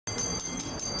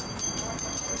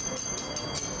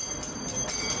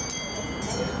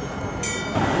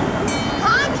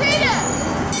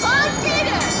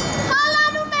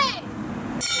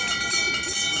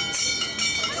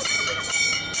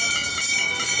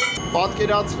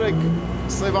Պատկերացրեք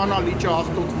Սևանա լիճը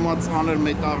աղտոտվում է ծանր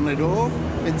մետաղներով,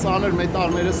 այդ ծանր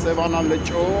մետաղները Սևանա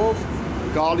լճով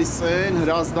գալիս են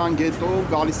Հրազդան գետով,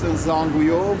 գալիս են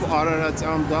Զանգույով,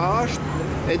 Արարատյան դաշտ,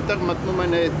 այդտեղ մտնում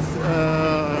են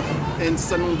այդ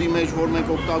սնունդի մեջ, որ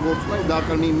մենք օգտագործում ենք, դա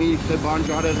կլինի միրգ թե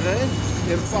բանջարեղեն,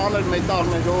 եւ ծանր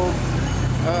մետաղներով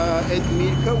այդ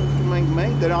միրգը ուտում ենք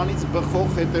մենք դրանից բխող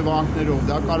հետևանքներով,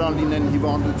 դա կարող լինեն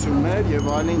հիվանդություններ եւ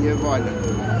այլն եւ այլն։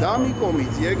 Դա մի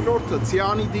կողմից, երկրորդը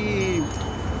ցիանիդի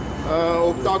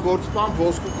օգտագործման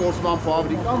ոսկու կորսման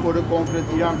ֆաբրիկան, որը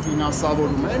կոնկրետ իրանք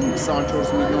ֆինանսավորում են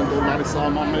 24 միլիոն դոլարի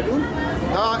սահմաններում,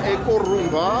 դա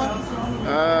էկոռումբ է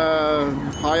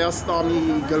Հայաստանի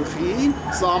գլխին,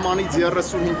 սահմանից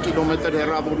 35 կիլոմետր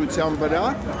հեռավորության վրա,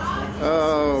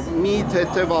 մի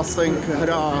թեթև ասենք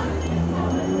հրա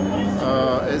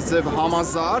Եվ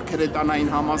համազարկ, հրետանային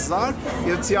համազարկ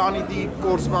և ցիանիդի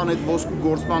կորսման այդ ոսկու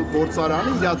գործման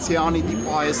գործարանը իր ցիանիդի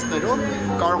պահեստներով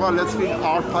կարող է լցվել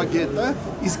արփագետը,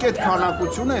 իսկ այդ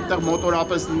քանակությունը այդտեղ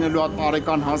մոտորապես լինելու է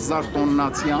տարեկան 1000 տոննա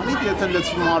ցիանիդ, եթե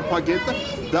լցվում արփագետը,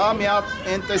 դա մի հատ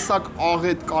այն տեսակ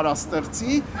աղետ կարա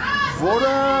ստեղծի,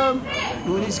 որը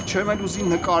նույնիսկ չեմ էլ ուզի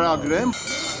նկարագրեմ։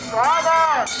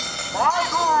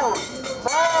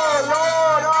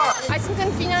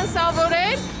 Այսինքն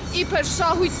ֆինանսավորել իբր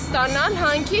շահույթ ստանալ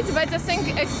հանքից, բայց ասենք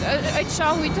այդ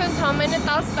շահույթը ընդամենը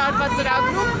 10 տարվա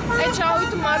ծրագրում այդ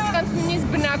շահույթը մարդկանց նույնիսկ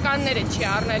բնականները չի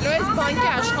առնելու, այս բանկի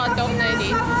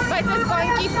աշխատողների, բայց այս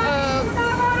բանկի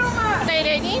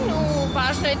տերերին ու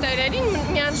բաժնետերերին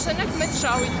միանշանակ մեծ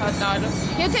շահույթ է տալու։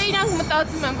 Եթե իրանք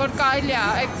մտածում են, որ կարելի է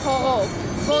այդ փողով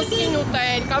ոսկին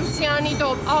ուտել կամ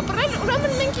ցիանիդով ապրել,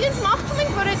 ուրեմն մենք իրենց մաղթում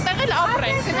ենք, որ այդտեղ էլ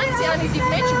ապրեն, գնան ցիանիդի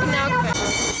մեջ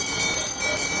բնակվեն։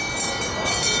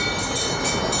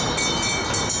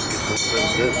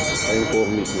 Այն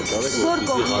կողմից նկարեք,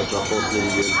 որպեսզի հաճախորդների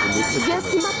ելքումից Ես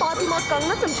հիմա պատիմած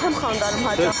կանգնած եմ, չեմ խանգարում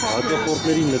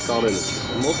հաճախորդների նկարելը։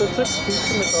 Մոտեցեք, քիչ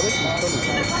նկարեք,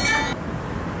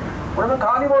 Ուրեմն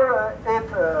քանի որ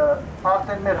այդ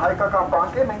արդեն մեր հայկական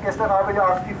բանկ է, մենք այստեղ ավելի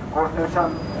ակտիվ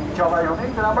գործունեության միջավայր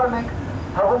ունենք, դրա համար մենք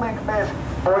հղում ենք մեր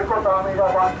բոյկոտ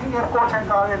Ամերիկան եւ կոչ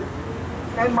ենք արել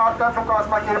այն մարդկանց ու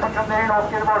կազմակերպություններին,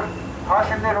 ովքեր որ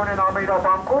հաշիվներ ունեն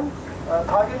Ամերիկաբանկում,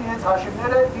 թագին իրենց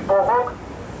հաշիվները բողոք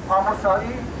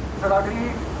Ամուլսարի ծրագրի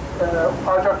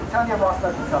աջակցության եւ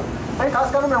մասնակցության։ Մենք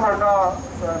հասկանում ենք, որ դա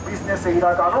բիզնես է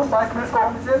իրականում, բայց մյուս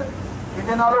կողմից էլ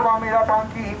գիտենալով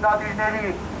Ամերիկաբանկի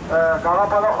հիմնադիրների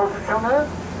գաղափարախոսությունը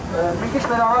մի քիչ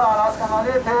մեր համար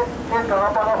անհասկանալի է, թե այդ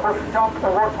գաղափարախոսությամբ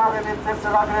ուղղորդող եւ այդ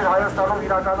ծրագրեր Հայաստանում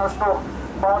իրականացնող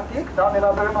մարդիկ, դա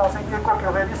վերաբերում է ասենք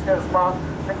էկոգյուղերի ստեղծման,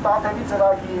 տանտերի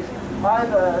ծրագիր,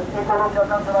 այլ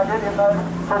էկոլոգիական ծրագրեր եւ նաեւ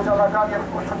սոցիալական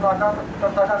եւ ուսումնական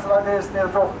տնտեսական ծրագրեր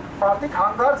ստեղծող մարդիկ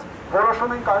հանդարտ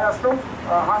որոշում են կայացնում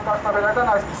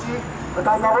հանգստաբերական այսպիսի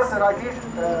վտանգավոր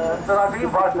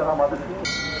ծրագրի վարկ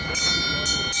տրամադրել։